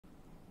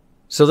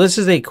So this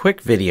is a quick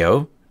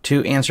video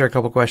to answer a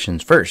couple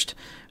questions. First,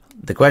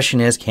 the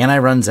question is, can I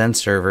run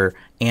Xenserver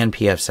and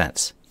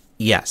pfSense?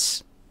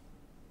 Yes.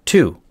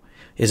 2,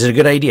 is it a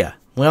good idea?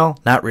 Well,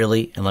 not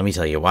really, and let me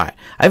tell you why.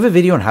 I have a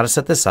video on how to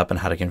set this up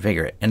and how to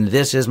configure it, and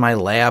this is my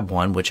lab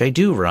one, which I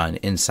do run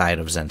inside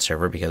of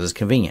Xenserver because it's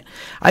convenient.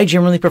 I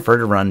generally prefer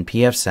to run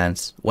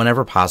pfSense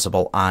whenever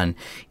possible on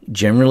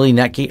generally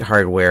Netgate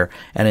hardware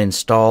and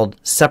installed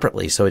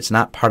separately, so it's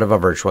not part of a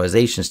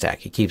virtualization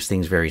stack. It keeps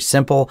things very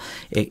simple.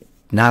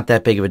 Not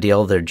that big of a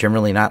deal. They're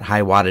generally not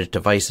high wattage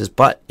devices,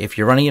 but if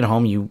you're running at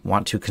home, you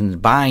want to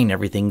combine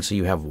everything so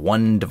you have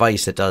one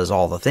device that does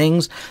all the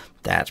things.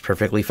 That's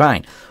perfectly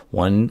fine.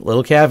 One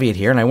little caveat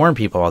here, and I warn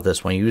people about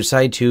this, when you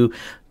decide to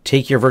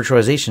take your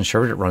virtualization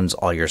server that runs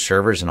all your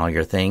servers and all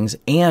your things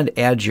and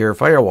add your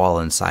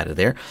firewall inside of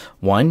there,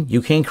 one,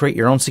 you can create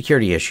your own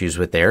security issues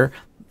with there.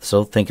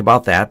 So think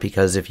about that,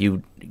 because if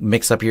you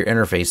mix up your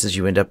interfaces,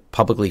 you end up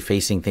publicly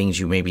facing things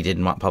you maybe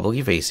didn't want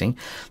publicly facing.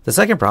 The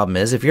second problem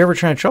is, if you're ever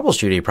trying to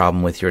troubleshoot a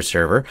problem with your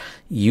server,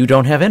 you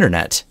don't have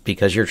internet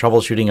because you're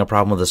troubleshooting a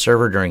problem with the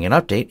server during an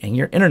update and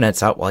your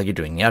internet's out while you're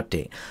doing the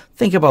update.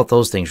 Think about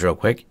those things real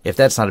quick. If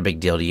that's not a big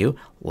deal to you,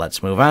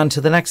 let's move on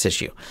to the next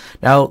issue.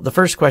 Now, the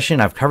first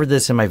question, I've covered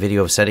this in my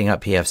video of setting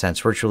up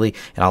pfSense virtually,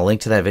 and I'll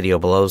link to that video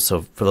below.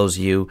 So for those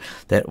of you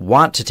that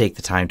want to take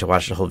the time to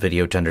watch the whole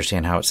video to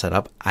understand how it's set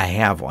up, I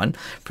have one.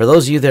 For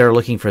those of you that are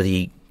looking for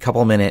the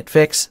couple-minute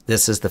fix,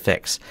 this is the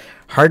fix.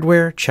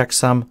 Hardware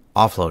checksum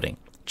offloading.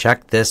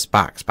 Check this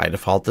box. By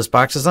default, this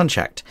box is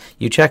unchecked.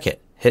 You check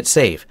it, hit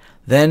save,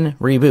 then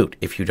reboot.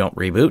 If you don't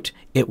reboot,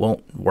 it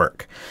won't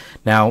work.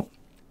 Now,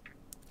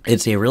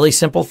 it's a really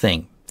simple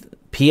thing.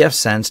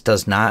 pfSense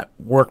does not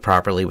work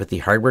properly with the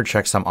hardware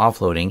checksum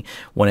offloading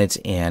when it's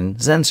in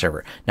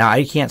Xenserver. Now,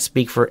 I can't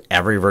speak for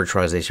every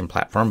virtualization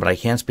platform, but I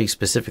can speak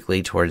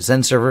specifically towards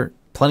Xenserver.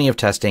 Plenty of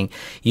testing.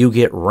 You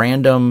get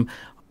random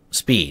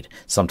speed.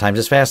 Sometimes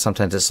it's fast,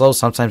 sometimes it's slow,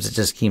 sometimes it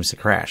just seems to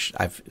crash.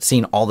 I've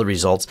seen all the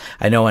results.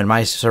 I know in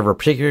my server,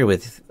 particularly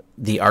with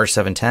the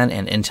R710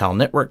 and Intel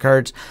network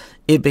cards,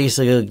 it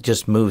basically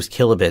just moves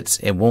kilobits.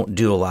 It won't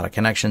do a lot of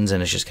connections,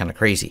 and it's just kind of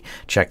crazy.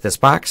 Check this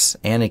box,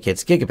 and it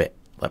gets gigabit.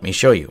 Let me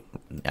show you.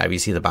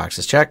 Obviously, the box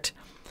is checked.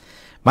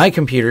 My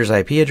computer's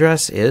IP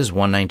address is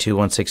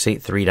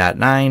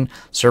 192.168.3.9,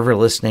 server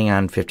listening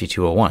on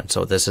 5201.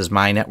 So this is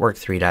my network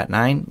 3.9.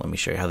 Let me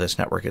show you how this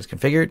network is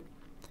configured.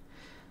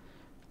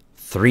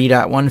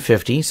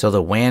 3.150, so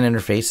the WAN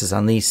interface is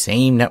on the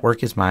same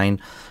network as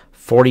mine.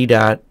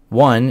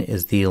 40.1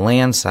 is the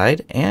LAN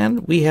side,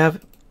 and we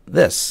have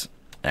this.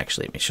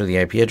 Actually, let me show the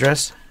IP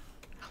address.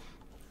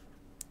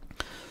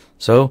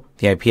 So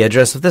the IP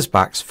address of this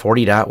box,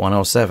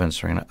 40.107.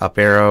 So we're going to up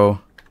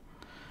arrow.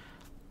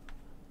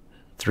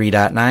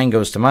 3.9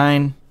 goes to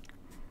mine.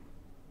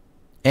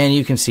 And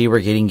you can see we're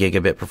getting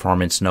gigabit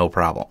performance, no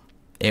problem.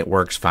 It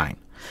works fine.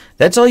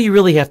 That's all you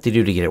really have to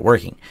do to get it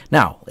working.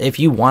 Now, if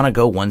you want to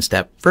go one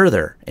step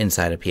further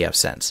inside of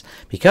pfSense,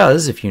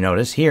 because if you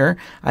notice here,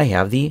 I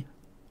have the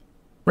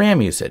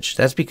RAM usage.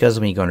 That's because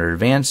when you go under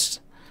Advanced,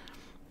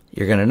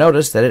 you're going to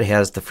notice that it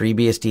has the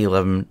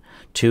FreeBSD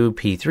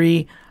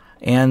 11.2p3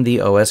 and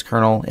the OS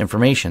kernel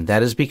information.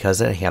 That is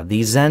because I have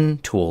the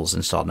Xen Tools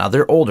installed. Now,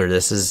 they're older.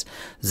 This is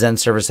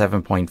Xenserver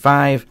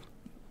 7.5.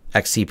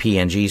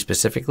 XCP-NG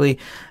specifically,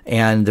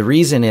 and the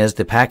reason is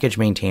the package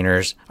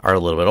maintainers are a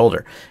little bit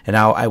older. And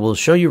now I will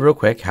show you real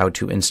quick how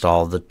to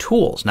install the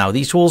tools. Now,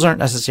 these tools aren't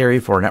necessary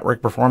for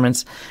network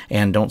performance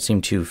and don't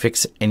seem to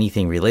fix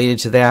anything related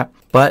to that,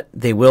 but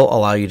they will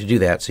allow you to do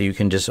that. So you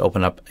can just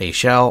open up a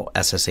shell,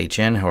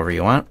 SSHN, however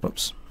you want.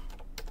 Whoops.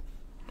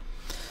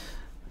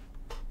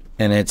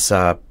 And it's,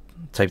 type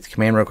the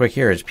command real quick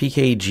here. It's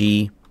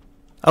pkg,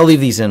 I'll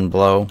leave these in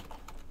below,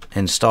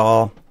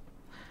 install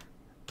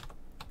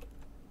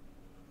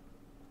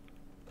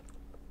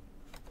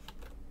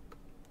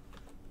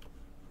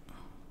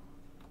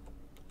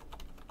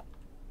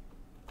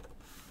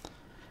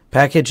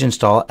package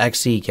install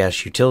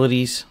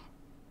XE-utilities.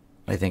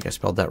 I think I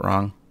spelled that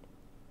wrong.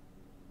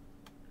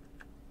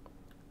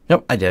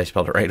 Nope, I did. I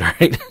spelled it right. All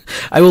right.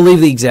 I will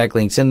leave the exact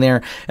links in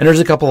there. And there's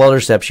a couple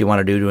other steps you want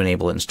to do to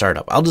enable it in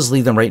startup. I'll just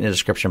leave them right in the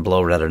description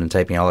below rather than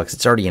typing all X.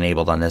 It's already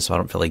enabled on this, so I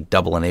don't feel like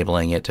double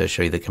enabling it to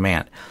show you the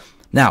command.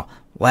 Now,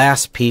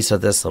 last piece of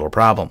this little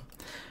problem.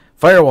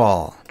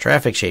 Firewall,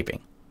 traffic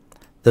shaping.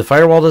 The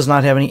firewall does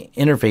not have any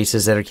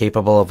interfaces that are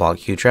capable of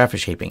alt-queue traffic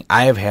shaping.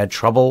 I have had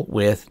trouble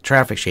with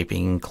traffic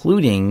shaping,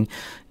 including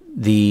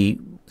the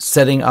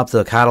setting up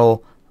the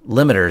CODL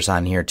limiters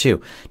on here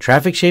too.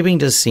 Traffic shaping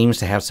just seems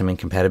to have some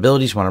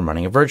incompatibilities when I'm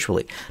running it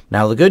virtually.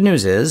 Now, the good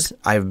news is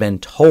I've been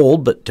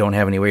told, but don't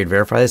have any way to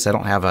verify this, I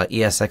don't have an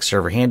ESX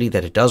server handy,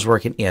 that it does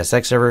work in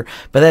ESX server,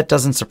 but that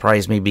doesn't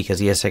surprise me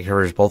because ESX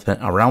server has both been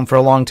around for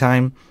a long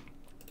time.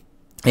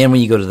 And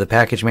when you go to the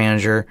package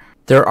manager,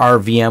 there are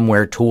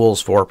VMware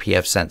tools for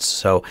pfSense,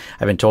 so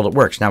I've been told it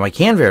works. Now, I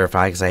can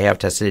verify because I have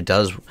tested it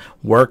does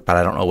work, but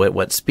I don't know at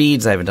what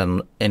speeds. I haven't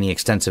done any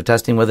extensive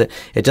testing with it.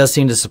 It does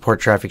seem to support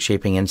traffic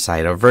shaping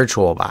inside of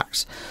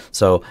VirtualBox.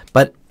 So,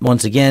 but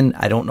Once again,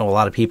 I don't know a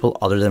lot of people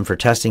other than for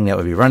testing that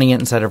would be running it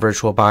inside a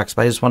VirtualBox,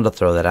 but I just wanted to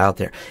throw that out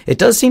there. It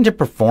does seem to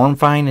perform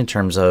fine in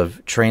terms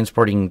of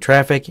transporting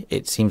traffic.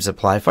 It seems to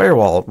apply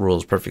firewall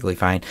rules perfectly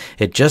fine.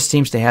 It just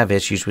seems to have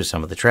issues with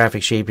some of the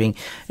traffic shaping.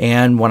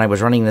 And when I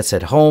was running this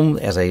at home,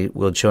 as I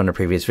will show in a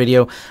previous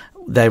video,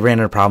 I ran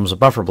into problems with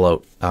buffer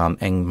bloat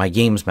and my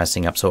game's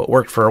messing up. So it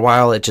worked for a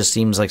while. It just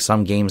seems like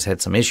some games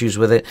had some issues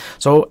with it.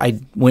 So I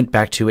went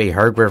back to a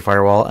hardware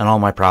firewall and all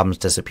my problems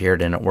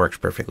disappeared and it works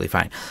perfectly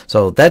fine.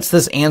 So that's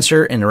this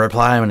answer and the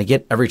reply I'm going to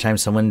get every time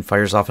someone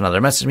fires off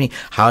another message to me.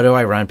 How do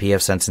I run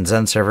pfSense in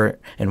Xenserver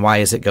and why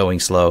is it going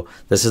slow?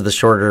 This is the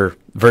shorter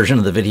version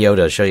of the video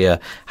to show you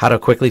how to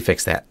quickly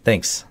fix that.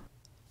 Thanks.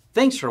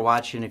 Thanks for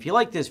watching. If you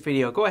like this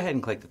video, go ahead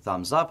and click the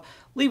thumbs up.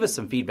 Leave us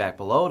some feedback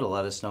below to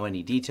let us know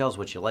any details,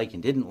 what you like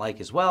and didn't like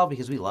as well,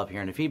 because we love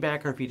hearing the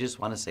feedback. Or if you just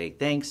want to say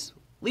thanks,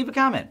 leave a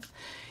comment.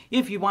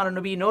 If you want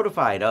to be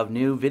notified of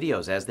new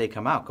videos as they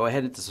come out, go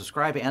ahead and hit the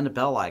subscribe and the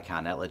bell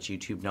icon. That lets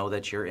YouTube know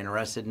that you're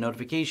interested in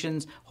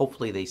notifications.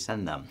 Hopefully they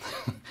send them,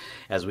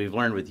 as we've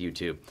learned with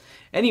YouTube.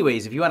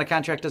 Anyways, if you want to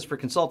contract us for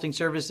consulting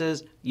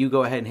services, you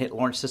go ahead and hit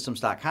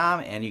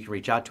launchsystems.com and you can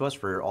reach out to us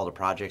for all the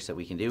projects that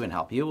we can do and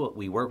help you.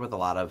 We work with a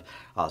lot of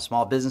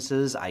small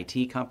businesses,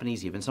 IT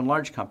companies, even some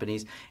large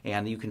companies,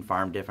 and you can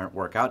farm different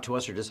work out to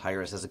us or just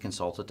hire us as a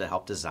consultant to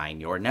help design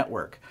your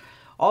network.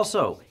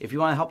 Also, if you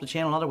want to help the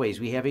channel in other ways,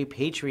 we have a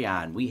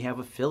Patreon. We have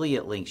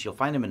affiliate links. You'll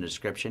find them in the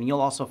description. You'll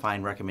also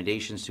find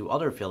recommendations to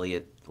other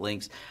affiliate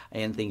links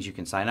and things you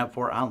can sign up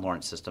for on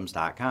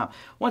launchsystems.com.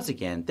 Once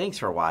again, thanks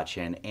for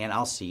watching, and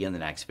I'll see you in the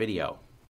next video.